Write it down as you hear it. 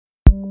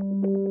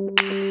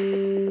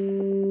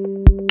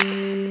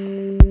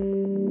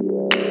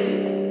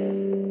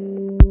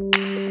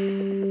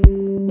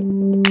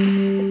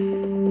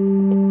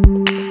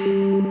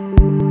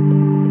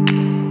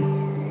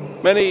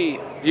Many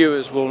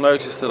viewers will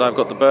notice that I've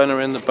got the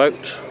burner in the boat.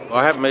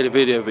 I haven't made a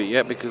video of it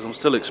yet because I'm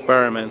still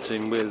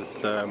experimenting with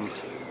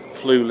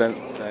flue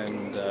length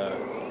and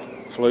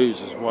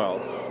flues as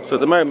well. So at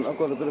the moment I've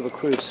got a bit of a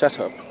crude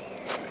setup,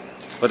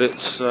 but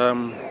it's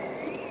I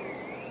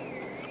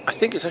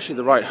think it's actually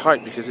the right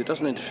height because it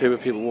doesn't interfere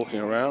with people walking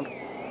around.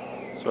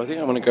 So I think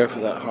I'm going to go for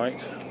that height.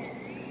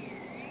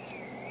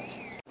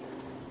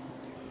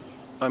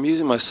 I'm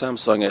using my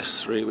Samsung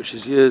S3, which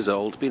is years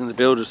old, been in the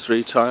builders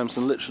 3 times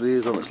and literally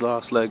is on its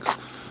last legs.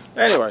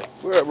 Anyway,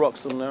 we're at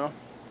Wroxham now.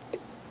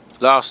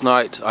 Last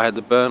night I had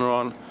the burner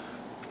on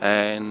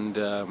and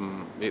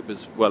it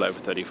was well over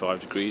 35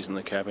 degrees in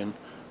the cabin,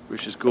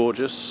 which is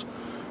gorgeous.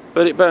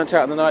 But it burnt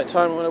out in the night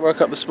time, and when I woke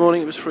up this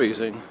morning it was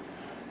freezing.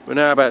 We're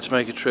now about to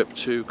make a trip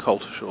to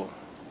Coltershall.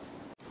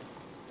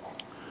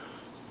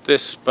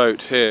 This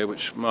boat here,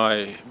 which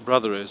my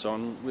brother is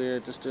on, we're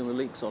just doing the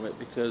leaks on it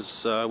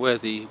because where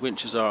the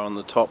winches are on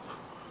the top,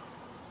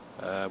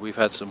 we've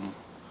had some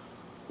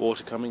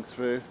water coming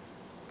through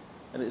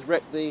and it's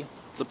wrecked the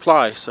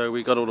ply, so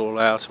we got it all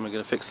out and we're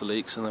going to fix the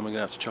leaks and then we're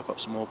going to have to chop up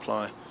some more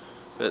ply.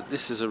 But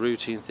this is a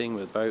routine thing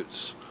with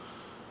boats.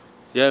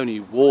 The only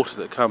water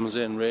that comes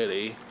in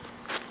really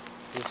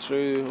is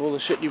through all the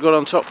shit you've got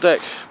on top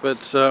deck, but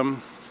it's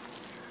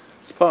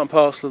part and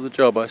parcel of the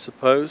job, I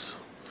suppose.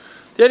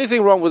 The only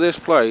thing wrong with this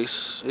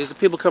place is that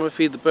people come and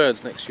feed the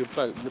birds next to your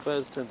boat, and the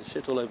birds tend to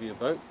shit all over your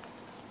boat,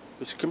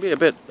 which can be a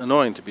bit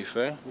annoying, to be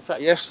fair. In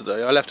fact,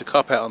 yesterday I left a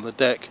cup out on the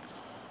deck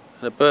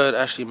and a bird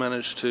actually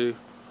managed to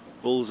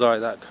bullseye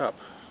that cup,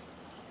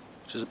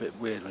 which is a bit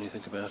weird when you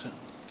think about it.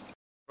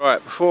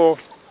 Right, before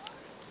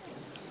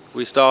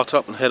we start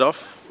up and head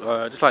off,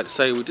 I'd just like to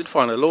say we did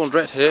find a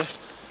laundrette here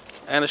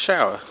and a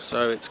shower,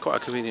 so it's quite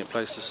a convenient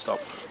place to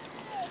stop.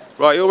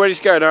 Right, you all ready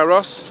to go now,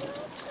 Ross?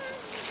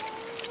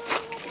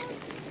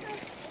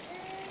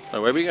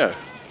 Away we go.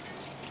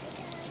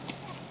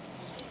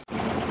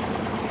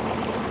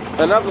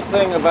 Another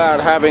thing about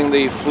having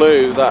the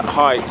flue that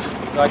height,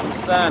 I can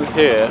stand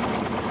here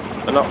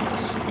and not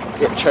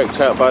get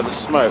choked out by the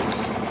smoke.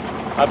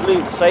 I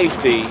believe the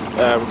safety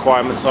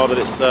requirements are that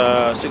it's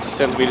 60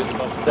 centimetres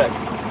above the deck.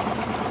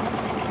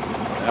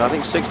 I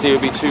think 60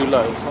 would be too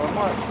low, so I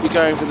might be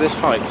going for this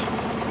height.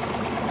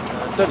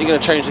 Certainly going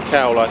to change the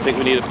cowl. I think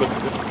we need to put a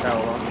different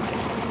cowl on.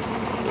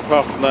 But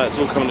apart from that, it's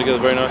all coming together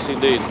very nicely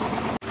indeed.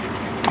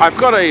 I've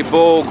got a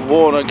Borg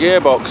Warner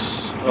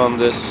gearbox on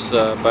this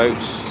boat.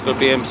 It's got a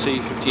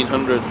BMC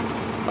 1500.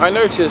 I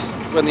noticed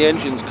when the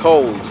engine's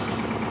cold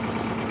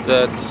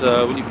that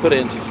when you put it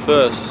into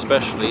first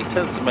especially, it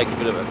tends to make a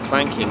bit of a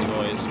clanking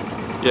noise.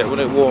 Yet when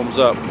it warms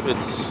up,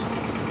 it's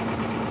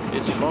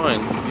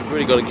fine. You've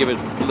really got to give it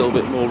a little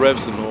bit more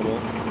revs than normal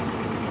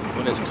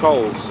when it's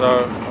cold.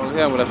 So I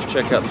think I'm going to have to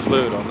check out the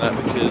fluid on that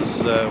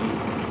because I'm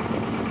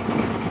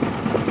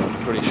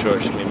pretty sure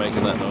it shouldn't be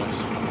making that noise.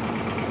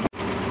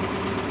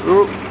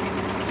 Ooh,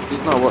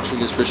 he's not watching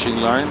his fishing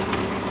line.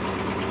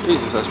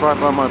 Jesus, that's right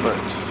by my boat.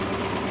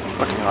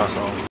 Fucking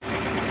arseholes.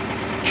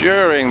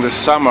 During the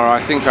summer,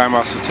 I think I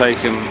must have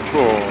taken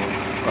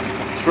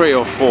 3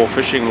 or 4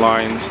 fishing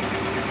lines.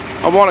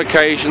 On one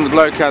occasion, the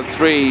bloke had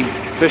 3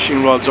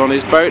 fishing rods on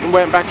his boat and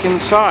went back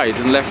inside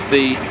and left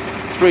the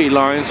 3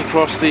 lines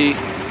across the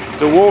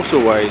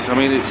waterways. I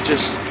mean, it's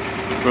just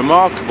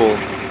remarkable.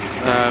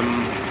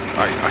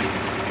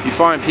 You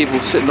find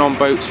people sitting on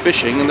boats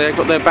fishing and they've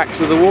got their back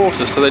to the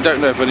water, so they don't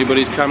know if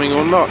anybody's coming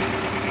or not.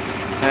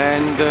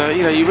 And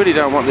you know, you really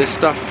don't want this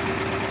stuff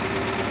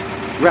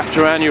wrapped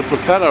around your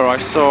propeller. I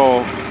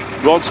saw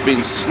rods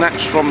being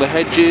snatched from the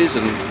hedges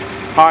and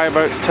hire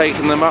boats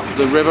taking them up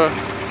the river.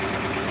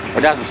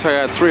 And as I say,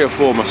 I had 3 or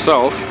 4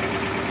 myself,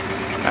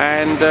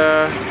 and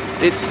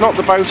it's not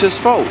the boater's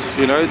fault.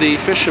 You know, the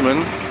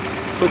fishermen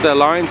put their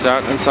lines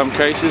out in some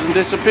cases and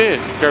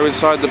disappear, go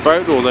inside the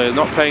boat, or they're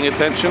not paying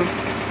attention.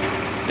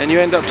 And you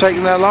end up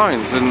taking their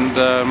lines, and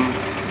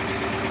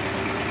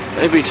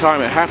every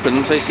time it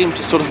happens they seem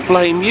to sort of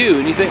blame you,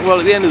 and you think, well,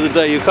 at the end of the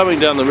day you're coming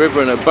down the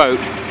river in a boat,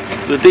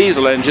 the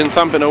diesel engine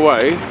thumping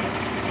away.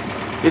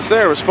 It's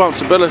their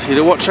responsibility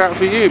to watch out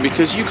for you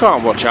because you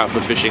can't watch out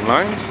for fishing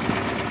lines.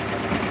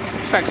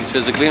 In fact, it's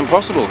physically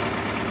impossible.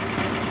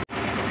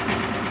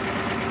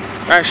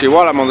 Actually,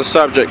 while I'm on the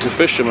subject of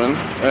fishermen,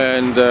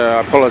 and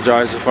I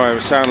apologise if I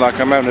sound like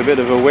I'm having a bit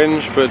of a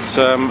whinge, but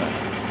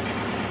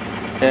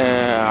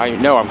I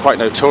know I'm quite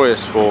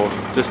notorious for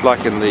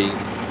disliking the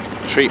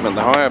treatment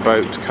the hire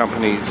boat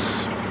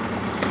companies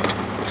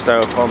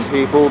bestow upon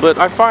people, but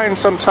I find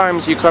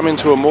sometimes you come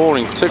into a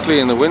mooring, particularly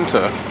in the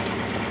winter,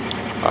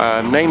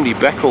 namely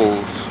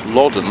Beccles,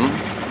 Loddon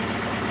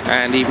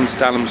and even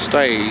Stalham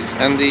Stays,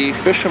 and the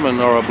fishermen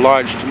are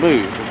obliged to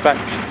move. In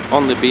fact,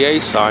 on the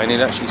BA sign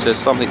it actually says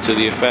something to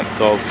the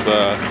effect of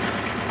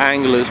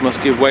anglers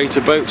must give way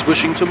to boats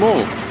wishing to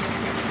moor.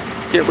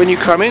 Yet when you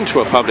come into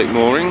a public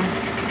mooring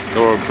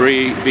or a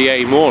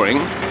BA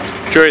mooring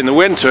during the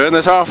winter and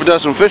there's half a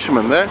dozen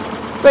fishermen there,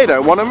 they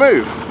don't want to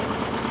move.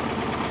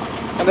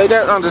 And they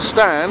don't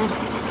understand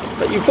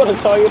that you've got to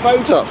tie your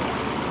boat up.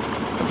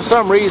 And for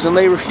some reason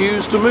they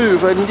refuse to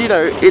move, and you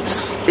know,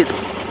 it's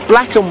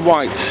black and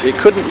white. It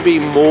couldn't be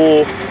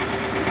more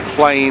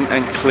plain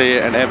and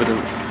clear and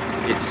evident.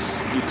 It's,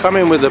 you come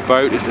in with a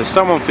boat, if there's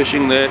someone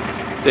fishing there,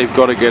 they've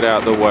got to get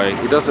out of the way.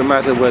 It doesn't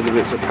matter whether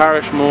it's a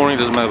parish mooring, it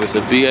doesn't matter if it's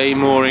a BA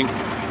mooring,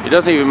 it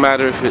doesn't even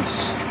matter if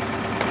it's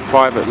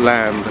private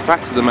land. The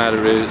fact of the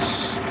matter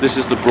is, this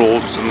is the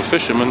Broads, and the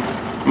fishermen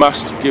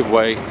must give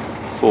way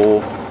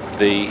for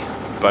the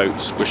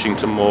boats wishing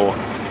to moor.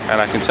 And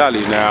I can tell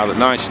you now that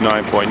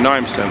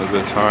 99.9% of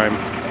the time,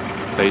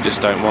 they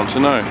just don't want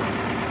to know.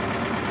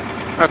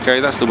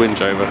 Okay, that's the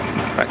whinge over.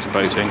 Back to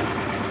boating.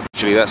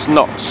 Actually, that's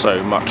not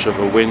so much of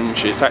a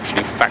whinge, it's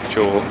actually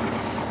factual.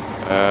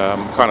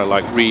 Kind of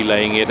like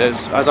relaying it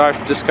as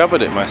I've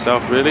discovered it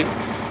myself, really.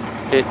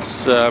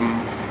 It's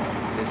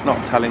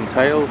not telling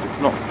tales, it's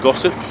not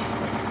gossip,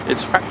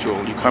 it's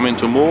factual. You come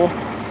into moor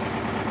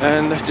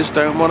and they just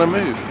don't want to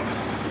move.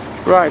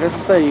 Right, as I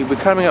say, we're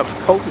coming up to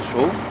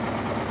Coltishall.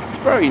 It's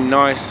a very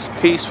nice,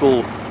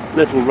 peaceful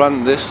little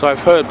run this. I've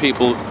heard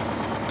people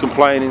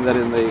complaining that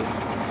in the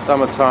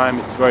summertime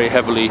it's very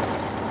heavily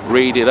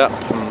reeded up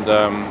and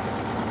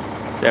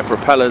their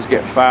propellers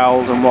get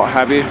fouled and what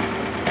have you.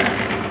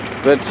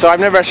 But so I've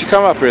never actually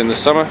come up here in the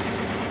summer,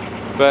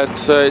 but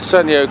it's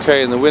certainly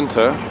okay in the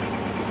winter.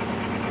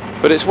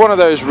 But it's one of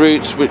those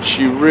routes which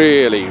you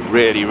really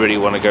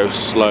want to go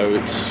slow.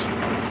 It's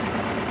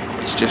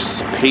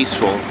just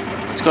peaceful.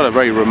 It's got a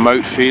very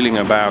remote feeling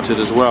about it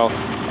as well.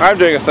 I'm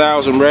doing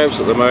 1,000 revs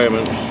at the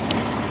moment,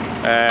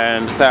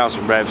 and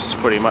 1,000 revs is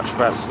pretty much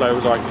about as slow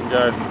as I can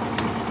go.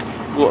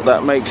 What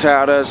that makes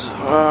out as,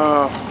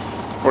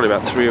 probably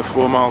about 3 or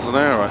 4 miles an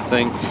hour, I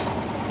think.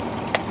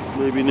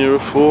 Maybe nearer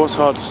 4, it's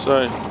hard to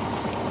say.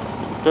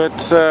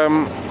 But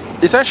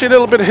it's actually a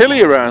little bit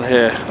hilly around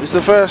here. It's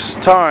the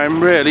first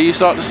time, really, you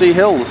start to see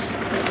hills.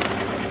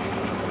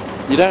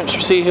 You don't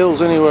see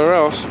hills anywhere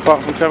else,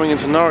 apart from coming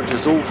into Norwich.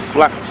 It's all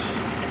flat.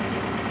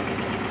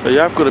 So you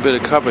have got a bit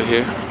of cover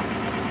here.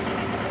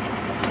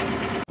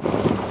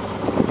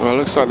 Well, it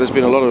looks like there's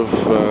been a lot of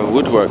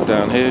woodwork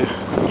down here.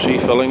 Tree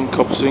felling,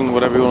 coppicing,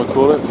 whatever you want to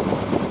call it.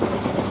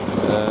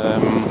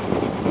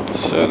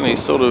 Certainly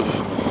sort of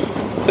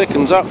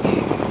thickens up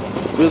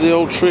with the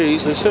old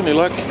trees. They certainly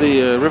like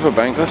the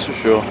riverbank, that's for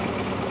sure.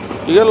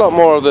 You get a lot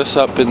more of this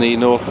up in the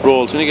North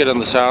Broads. When you get on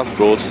the South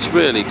Broads, it's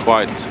really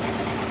quite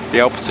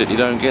the opposite. You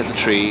don't get the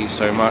trees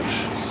so much.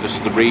 It's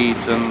just the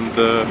reeds and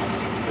the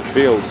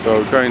fields.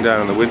 So going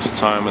down in the winter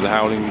time with the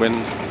howling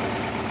wind,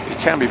 it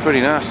can be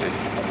pretty nasty.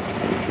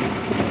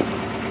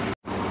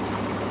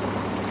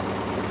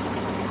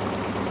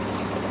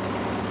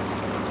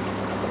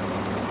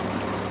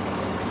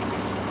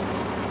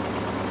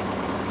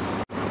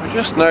 I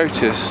just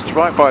noticed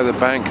right by the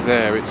bank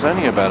there, it's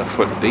only about a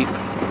foot deep.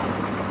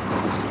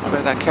 I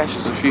bet that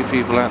catches a few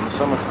people out in the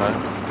summertime.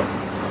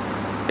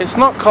 It's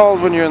not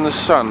cold when you're in the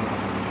sun,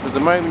 but the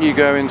moment you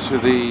go into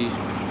the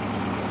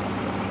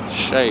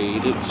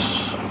shade,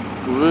 it's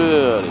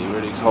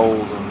really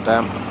cold and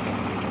damp.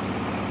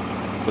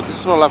 But this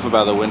is what I love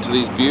about the winter,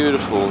 these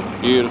beautiful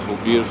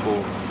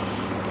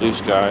blue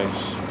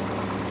skies.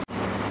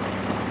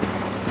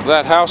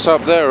 That house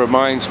up there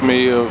reminds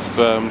me of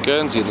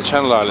Guernsey, the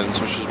Channel Islands,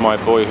 which is my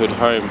boyhood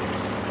home.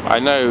 I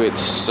know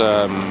it's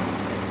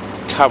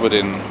covered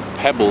in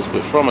pebbles,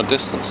 but from a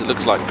distance it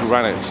looks like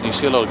granite. And you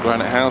see a lot of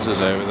granite houses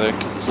over there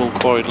because it's all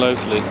quarried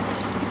locally.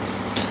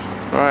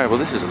 Right, well,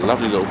 this is a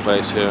lovely little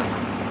place here.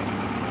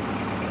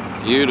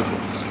 Beautiful.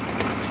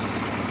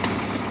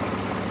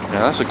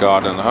 Yeah, that's a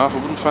garden and a half. I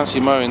wouldn't fancy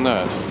mowing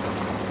that.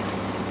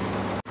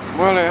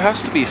 Well, it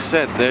has to be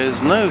said,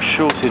 there's no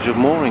shortage of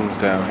moorings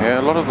down here.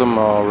 A lot of them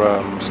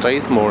are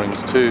Staith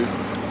moorings too.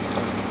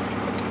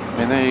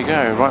 And there you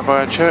go, right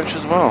by a church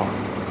as well.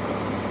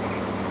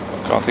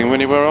 Can't think of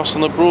anywhere else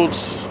on the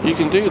Broads you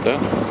can do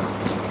that.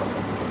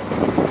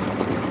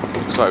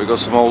 Looks like we've got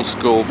some old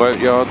school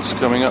boatyards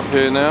coming up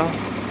here now.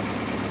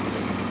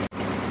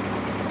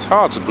 It's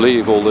hard to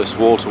believe all this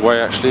waterway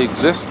actually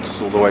exists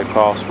all the way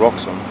past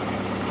Wroxham.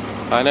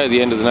 I know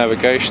the end of the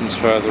navigation's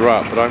further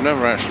up, but I've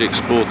never actually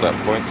explored that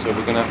point, so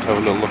we're going to have a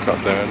little look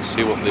up there and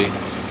see what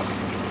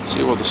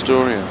the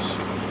story is.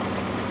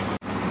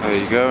 There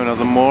you go,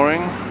 another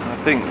mooring. I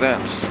think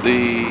that's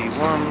the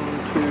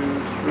 1,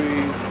 2,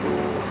 3, 4.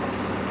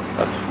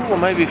 That's 4,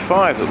 maybe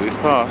 5 that we've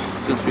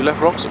passed since we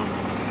left Wroxham.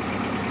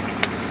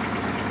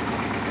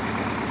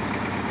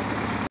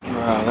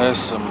 Wow, there's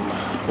some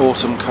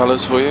autumn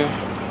colours for you.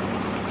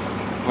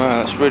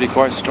 Wow, that's really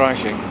quite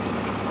striking.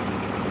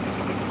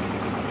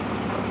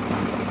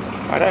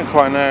 I don't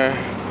quite know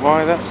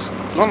why that's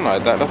gone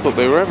like that. I thought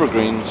they were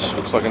evergreens.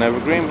 Looks like an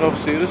evergreen, but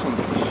obviously it isn't.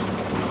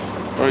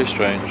 Very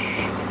strange.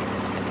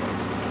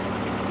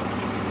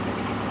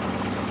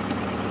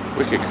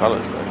 Wicked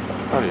colours though.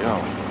 Bloody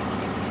hell.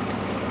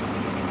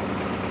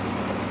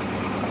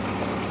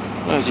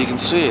 Well, as you can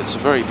see, it's a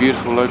very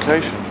beautiful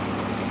location.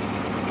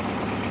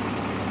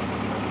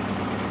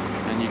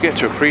 And you get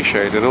to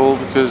appreciate it all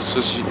because,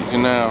 as you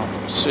can now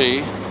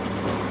see,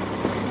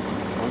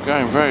 we're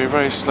going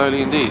very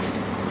slowly indeed.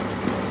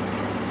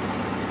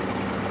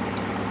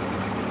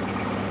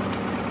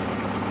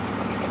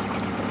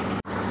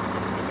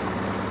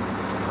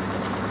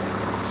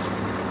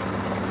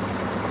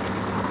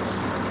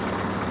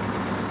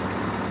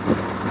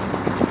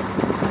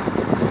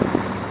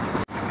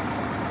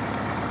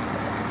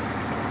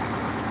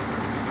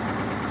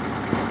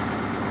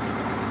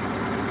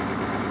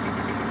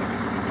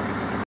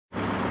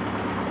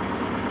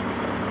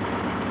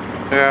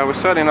 Yeah, we're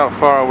certainly not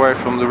far away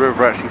from the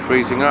river actually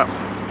freezing up.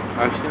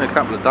 I've seen a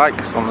couple of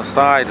dikes on the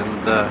side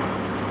and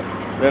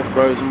they're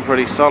frozen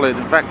pretty solid.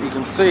 In fact, you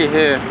can see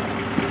here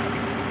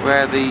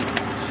where the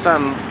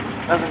sun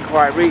hasn't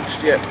quite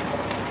reached yet.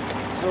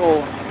 It's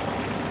all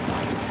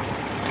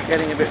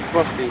getting a bit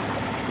frosty.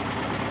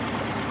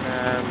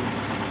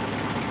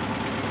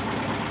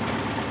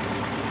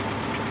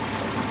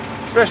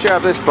 Especially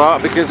out this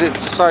part, because it's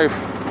so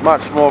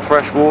much more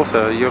fresh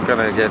water, you're going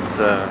to get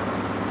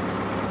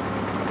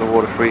the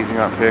water freezing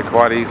up here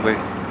quite easily.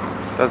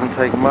 Doesn't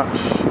take much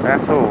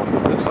at all.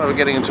 Looks like we're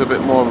getting into a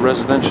bit more of a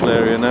residential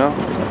area now.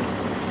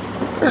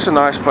 It's a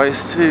nice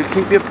place to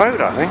keep your boat,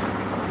 I think.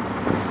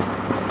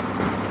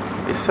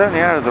 It's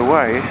certainly out of the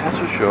way, that's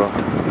for sure.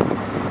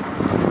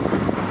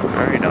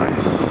 Very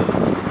nice.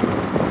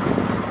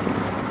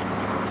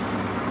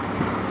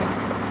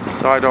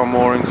 Side-on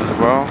moorings as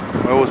well.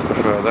 I always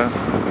prefer that.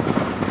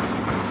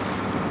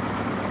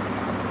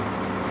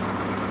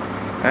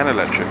 And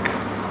electric.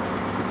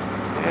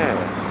 Yeah,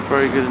 it's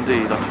very good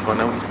indeed. I'll have to find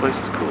out what this place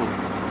is called.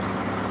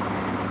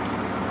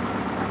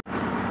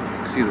 You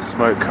can see the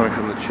smoke coming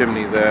from the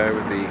chimney there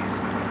with the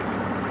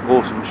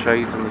autumn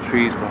shades and the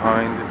trees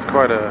behind. It's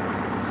quite a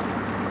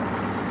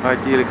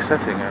idyllic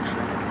setting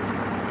actually.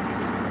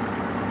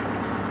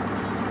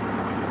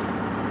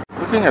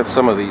 Looking at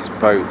some of these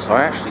boats,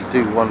 I actually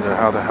do wonder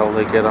how the hell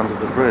they get under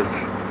the bridge.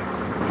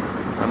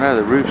 I know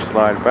the roofs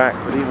slide back,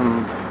 but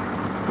even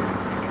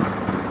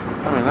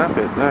that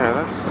bit there,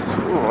 that's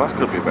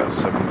got to be about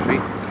 7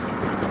 feet.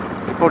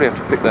 They probably have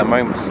to pick their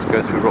moments to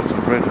go through Roxham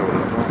Bridge, I would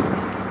have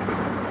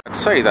thought. I'd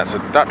say that's a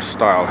Dutch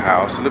style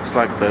house. It looks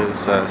like those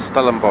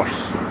Stellenbosch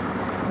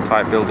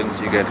type buildings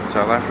you get in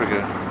South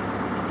Africa.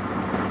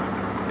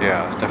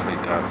 Yeah, it's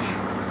definitely Dutch.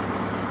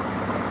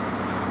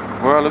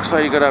 Well, it looks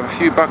like you've got to have a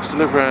few bucks to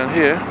live around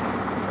here.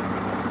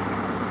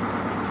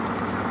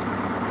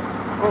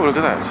 Oh, look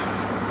at that.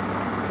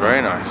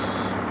 Very nice.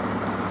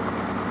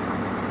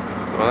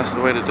 Well, that's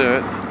the way to do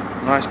it.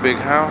 Nice big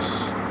house,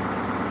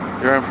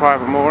 your own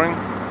private mooring.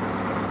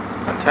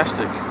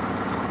 Fantastic.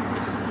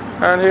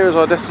 And here's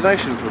our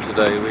destination for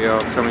today. We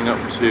are coming up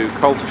to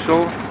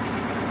Coltishall,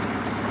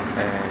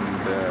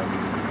 and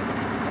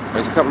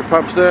there's a couple of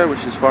pubs there,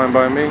 which is fine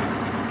by me.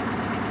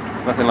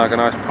 Nothing like a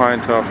nice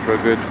pint after a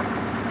good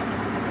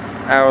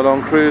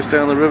hour-long cruise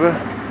down the river.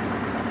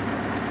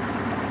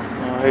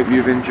 I hope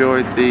you've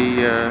enjoyed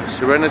the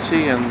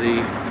serenity and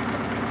the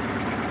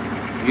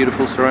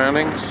beautiful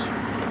surroundings.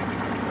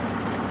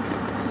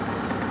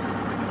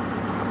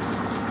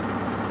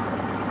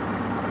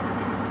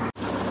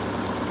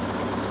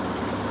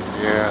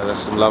 Yeah, there's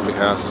some lovely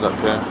houses up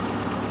here.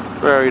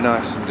 Very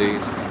nice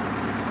indeed.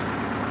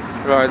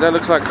 Right, that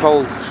looks like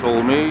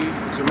Coltishall to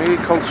me.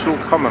 Coltishall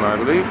Common, I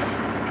believe.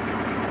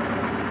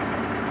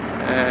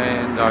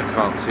 And I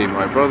can't see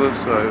my brother,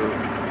 so...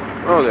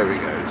 Oh, there he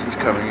goes. He's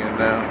coming in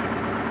now.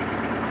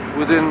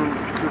 Within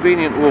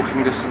convenient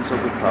walking distance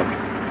of the pub.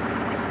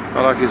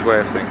 I like his way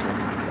of thinking.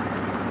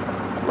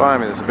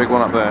 Blimey, there's a big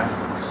one up there.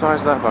 What size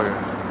is that bugger?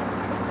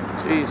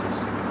 Jesus.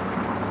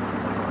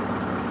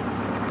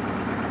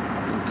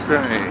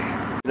 Okay.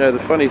 You know,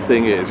 the funny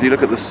thing is, you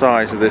look at the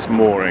size of this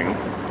mooring,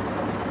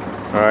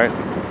 alright,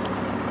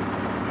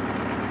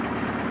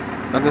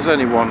 and there's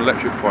only one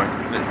electric point,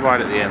 and it's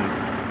right at the end.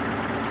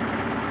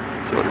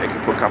 Surely they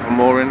could put a couple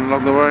more in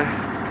along the way.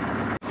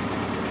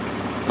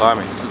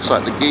 Blimey, it looks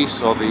like the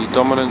geese are the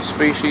dominant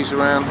species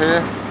around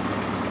here.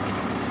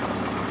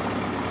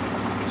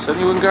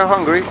 Certainly wouldn't go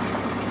hungry.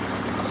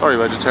 Sorry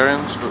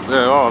vegetarians, but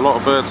there are a lot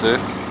of birds here.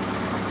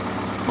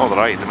 Not that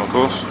I eat them, of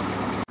course.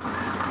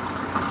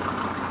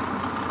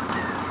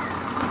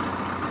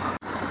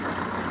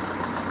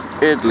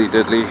 Diddly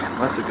diddly,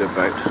 that's a good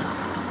boat.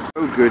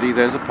 Oh goody,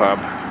 there's a pub.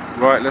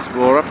 Right, let's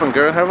moor up and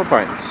go and have a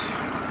pint.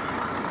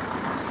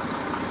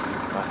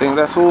 I think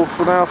that's all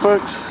for now,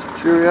 folks.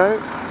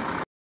 Cheerio.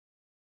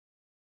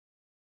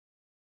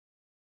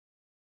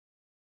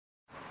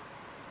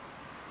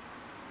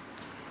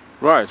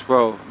 Right,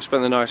 well, we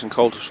spent the night in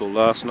Coltishall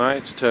last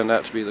night. It turned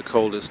out to be the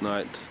coldest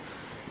night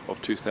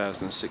of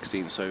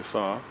 2016 so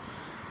far.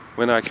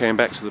 When I came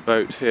back to the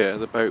boat here,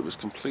 the boat was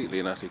completely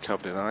and utterly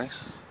covered in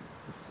ice,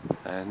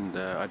 and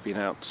I'd been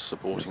out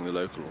supporting the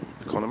local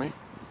economy.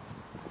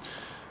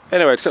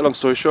 Anyway, to cut a long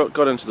story short,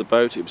 got into the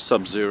boat, it was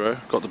sub-zero,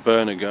 got the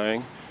burner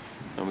going,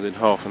 and within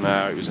half an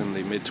hour it was in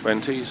the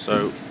mid-20s,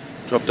 so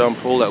job done,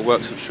 Paul, that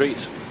works a treat.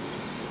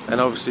 And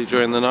obviously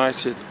during the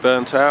night it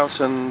burnt out,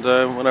 and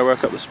when I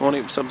woke up this morning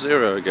it was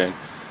sub-zero again.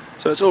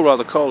 So it's all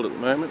rather cold at the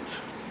moment.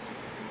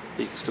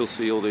 You can still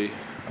see all the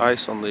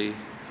ice on the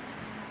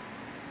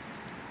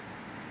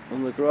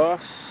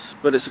grass,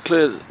 but it's a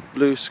clear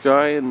blue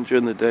sky, and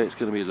during the day it's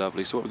going to be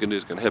lovely. So what we're going to do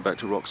is going to head back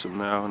to Wroxham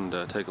now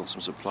and take on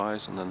some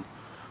supplies, and then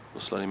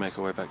we'll slowly make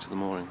our way back to the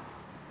mooring.